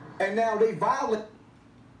 and now they violate.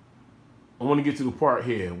 I want to get to the part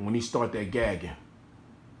here when he start that gagging.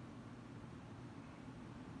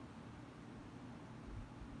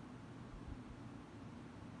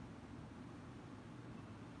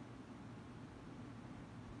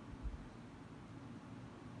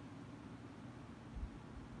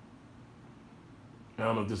 I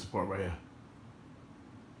don't know if this is the part right here.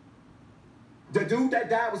 The dude that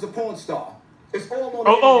died was a porn star. It's all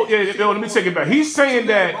on yeah. Let me take it back. He's saying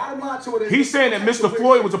that Mr.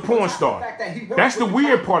 Floyd was a porn star. That's the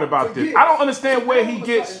weird part about this. I don't understand where he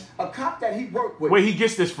gets a cop that he worked with. Where he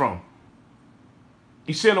gets this from.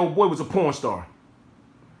 He said old boy was a porn star.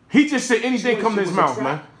 He just said anything come to his mouth,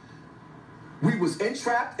 man. We was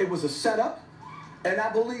entrapped. It was a setup, and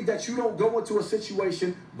I believe that you don't go into a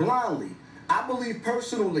situation blindly. I believe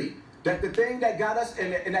personally that the thing that got us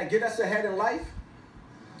and that get us ahead in life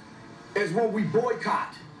is when we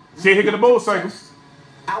boycott. See, here get the motorcycle.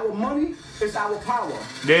 Our money is our power.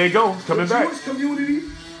 There you go, coming back. The Jewish community,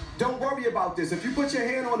 don't worry about this. If you put your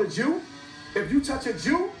hand on a Jew, if you touch a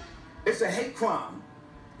Jew, it's a hate crime.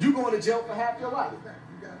 You going to jail for half your life.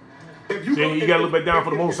 If you you got to look back down for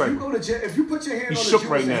the motorcycle. If you go to jail, if you put your hand on a shook Jew,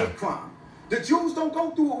 right it's a now. hate crime. The Jews don't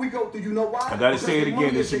go through what we go through. You know why? I gotta say it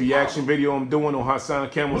again. This is a reaction video I'm doing on Hassan,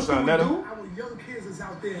 Campbell, SaNeter. Our young kids is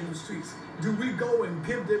out there in the streets. Do we go and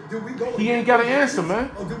give them? Do we go? He ain't got an answer,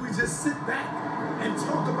 man. Or do we just sit back and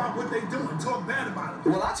talk about what they doing, talk bad about it?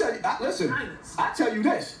 Well, I tell you, listen. I tell you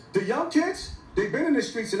this: the young kids, they've been in the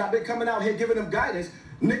streets, and I've been coming out here giving them guidance.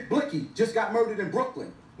 Nick Blicky just got murdered in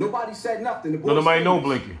Brooklyn. Nobody said nothing. No, nobody know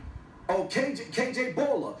Blicky. Oh, KJ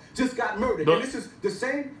Bowler just got murdered. And this is the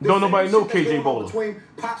same. Don't nobody know KJ Bowler. Between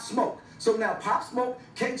Pop Smoke. So now Pop Smoke,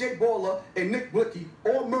 KJ Bowler, and Nick Blicky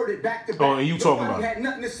all murdered back to back. Oh, and you talking about? Had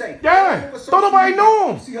nothing to say. Yeah. Don't nobody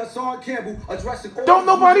know him. See Hassan Campbell addressing. Don't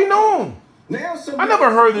nobody know him. Now I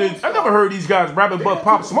never heard these guys rapping about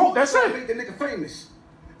Pop Smoke. That's it. Make the nigga famous.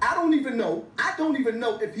 I don't even know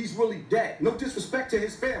if he's really dead. No disrespect to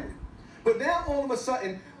his family. But now all of a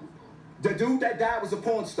sudden, the dude that died was a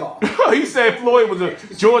porn star. He said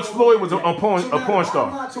George Floyd was a porn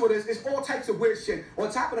star. It's all types of weird shit.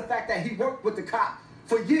 On top of the fact that he worked with the cop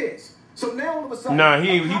for years. So now all of a sudden, nah,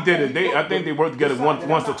 he did it. I think they worked together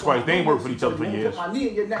once or twice. They ain't worked for each other for years.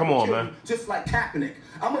 Come on, man. Just like Kaepernick,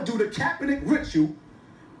 I'm gonna do the Kaepernick ritual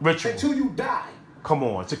until you die. Come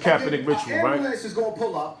on, it's a Kaepernick ritual, right? Ambulance is gonna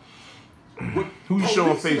pull up. Who you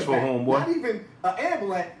showing face for, homeboy? Not even an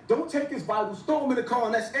ambulance. Don't take his Bible, throw him in the car,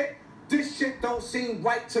 and that's it. This shit don't seem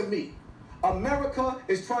right to me. America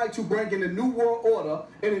is trying to bring in a new world order,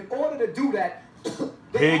 and in order to do that,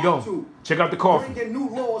 here you go. Check out the coffee. Bring in new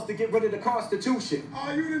laws to get rid of the Constitution.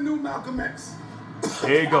 Are you the new Malcolm X?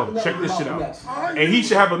 There you go. Check this shit out. And he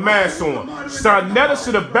should have a mask on. SaNeter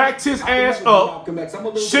should have backed his ass up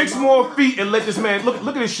 6 more feet and let this man look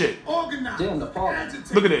at this shit.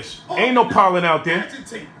 Look at this. Ain't no pollen out there.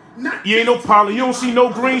 You ain't no pollen. You don't see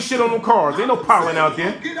no green shit on them cars. Ain't no pollen out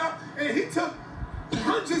there. And he took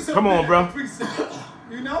hundreds of Come on, bro.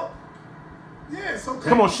 You know? Yeah, so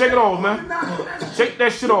Come on, shake it off, man. Shake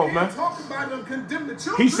that shit off, man. Talk about them, condemn the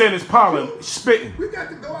children. He said it's pollen, spitting. We got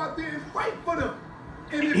to go out there and fight for them.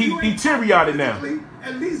 And if He teary-eyed now.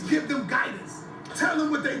 At least give them guidance. Tell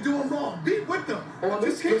them what they're doing wrong. Be with them. Oh,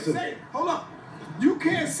 You can't say, hold up. You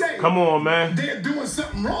can't say, Come on, man. They're doing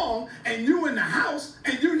something wrong and you in the house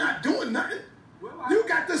and you're not doing nothing. You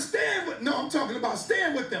got to stand with. No, I'm talking about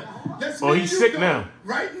stand with them. Oh, he's sick now.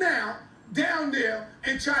 Right now, down there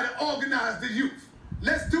and try to organize the youth.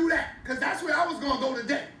 Let's do that, because that's where I was going to go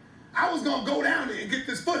today. I was going to go down there and get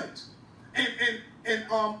this footage and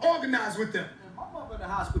organize with them. If my mother in the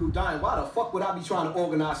hospital dying, why the fuck would I be trying to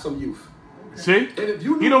organize some youth? See?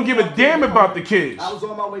 He don't give a damn about the kids. I was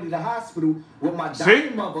on my way to the hospital with my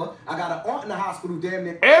dying mother. I got an aunt in the hospital damn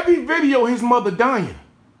near. Every video, his mother dying.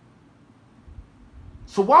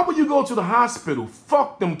 So why would you go to the hospital?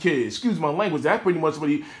 Fuck them kids. Excuse my language. That's pretty much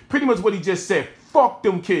what he just said. Fuck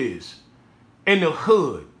them kids. In the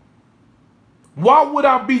hood. Why would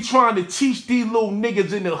I be trying to teach these little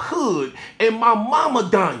niggas in the hood and my mama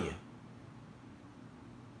dying?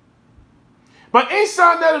 But ain't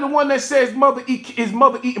SaNeter the one that says his mother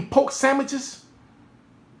eating pork sandwiches?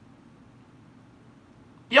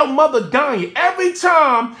 Your mother dying. Every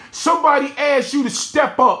time somebody asks you to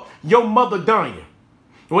step up, your mother dying.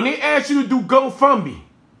 When they ask you to do GoFundMe,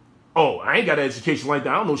 oh, I ain't got an education like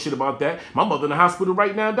that. I don't know shit about that. My mother in the hospital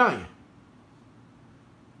right now dying.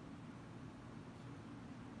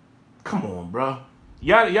 Come on, bro.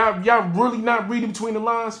 Y'all really not reading between the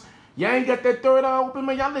lines? Y'all ain't got that third eye open,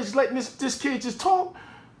 man. Y'all just letting this kid just talk?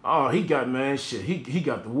 Oh, he got, man, shit. He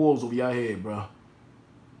got the wolves over y'all head, bro.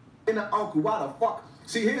 And the uncle, why the fuck?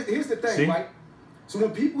 See, here's the thing, right? So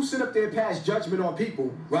when people sit up there and pass judgment on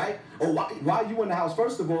people, right? Or why you in the house?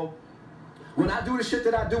 First of all, when I do the shit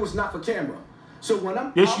that I do, it's not for camera. So when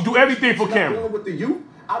I'm yes, you do everything for camera. Dealing with the youth,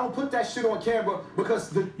 I don't put that shit on camera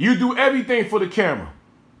because you do everything for the camera.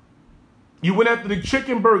 You went after the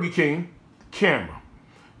chicken Burger King, camera.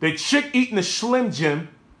 The chick eating the Slim Jim,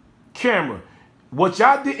 camera. What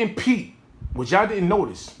y'all didn't peep, what y'all didn't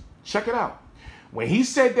notice, check it out. When he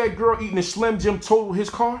said that girl eating the Slim Jim totaled his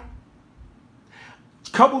car, a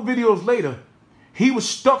couple videos later, he was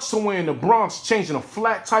stuck somewhere in the Bronx changing a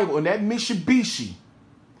flat tire on that Mitsubishi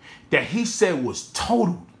that he said was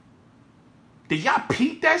totaled. Did y'all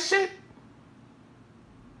peep that shit?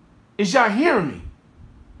 Is y'all hearing me?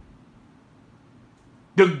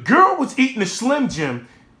 The girl was eating the Slim Jim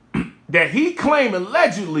that he claimed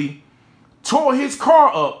allegedly tore his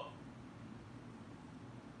car up.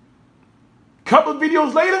 Couple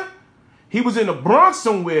videos later, he was in the Bronx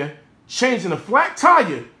somewhere changing a flat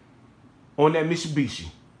tire on that Mitsubishi.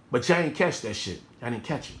 But y'all ain't catch that shit. Y'all didn't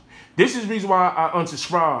catch it. This is the reason why I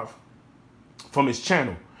unsubscribe from his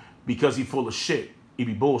channel. Because he full of shit. He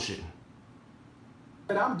be bullshitting.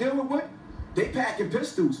 And I'm dealing with, they packing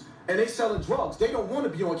pistols and they selling drugs. They don't want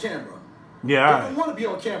to be on camera. Yeah, they don't want to be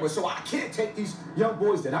on camera, so I can't take these young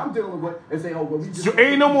boys that I'm dealing with and say, oh, well, we just... So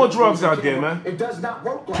ain't no more drugs out there, man. It does not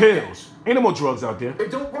work like Pills. Ain't no more drugs out there. It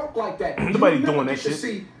don't work like that. Nobody doing that shit.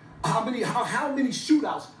 See how many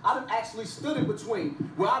shootouts I done actually stood in between.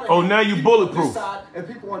 Where I oh, now you bulletproof. On this side and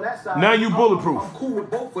people on that side. Now you bulletproof. I'm cool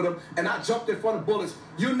with both of them, and I jumped in front of bullets.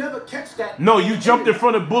 You'll never catch that. No, you jumped in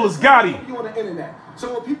front of bullets, Gotti. You on the internet.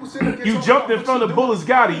 So when people sit up you jumped in front of bullets,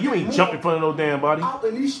 Gotti. You ain't jumped in front of no damn body. Out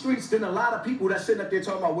in these streets, then a lot of people that sitting up there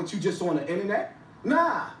talking about what you just saw on the internet.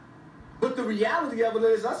 Nah. But the reality of it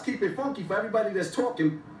is, let's keep it funky for everybody that's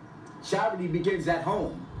talking. Charity begins at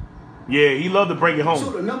home. Yeah, he loved to bring it home. So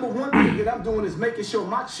the number one thing that I'm doing is making sure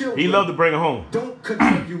my children... He loved to bring it home. ...don't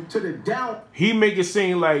contribute to the down... He make it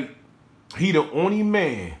seem like he the only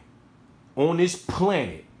man on this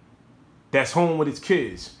planet that's home with his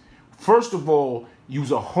kids. First of all,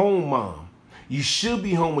 you's a home mom. You should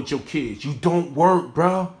be home with your kids. You don't work,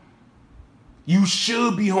 bro. You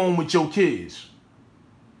should be home with your kids.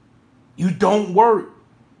 You don't work.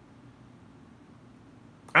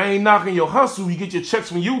 I ain't knocking your hustle. You get your checks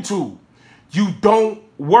from YouTube. You don't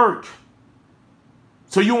work.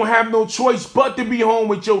 So you don't have no choice but to be home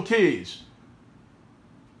with your kids.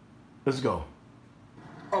 Let's go.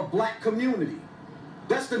 A black community.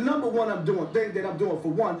 That's the number one thing that I'm doing, for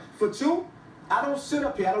one. For two, I don't sit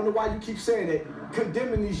up here, I don't know why you keep saying it,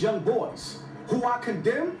 condemning these young boys. Who I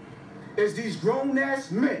condemn is these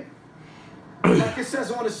grown-ass men. Like it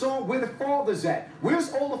says on the song, where the fathers at?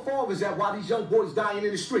 Where's all the fathers at while these young boys dying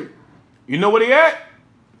in the street? You know where they at?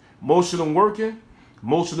 Most of them working,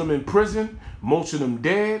 most of them in prison, most of them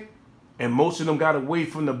dead, and most of them got away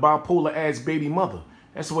from the bipolar-ass baby mother.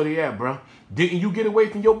 That's where they at, bro. Didn't you get away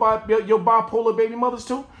from your bipolar baby mothers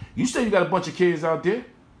too? You say you got a bunch of kids out there.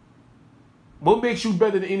 What makes you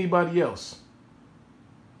better than anybody else?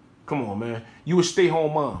 Come on, man. You a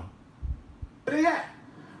stay-home mom. Where they at?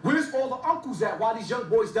 Where's all the uncles at while these young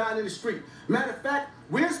boys dying in the street? Matter of fact,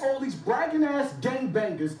 where's all these bragging ass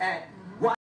gangbangers at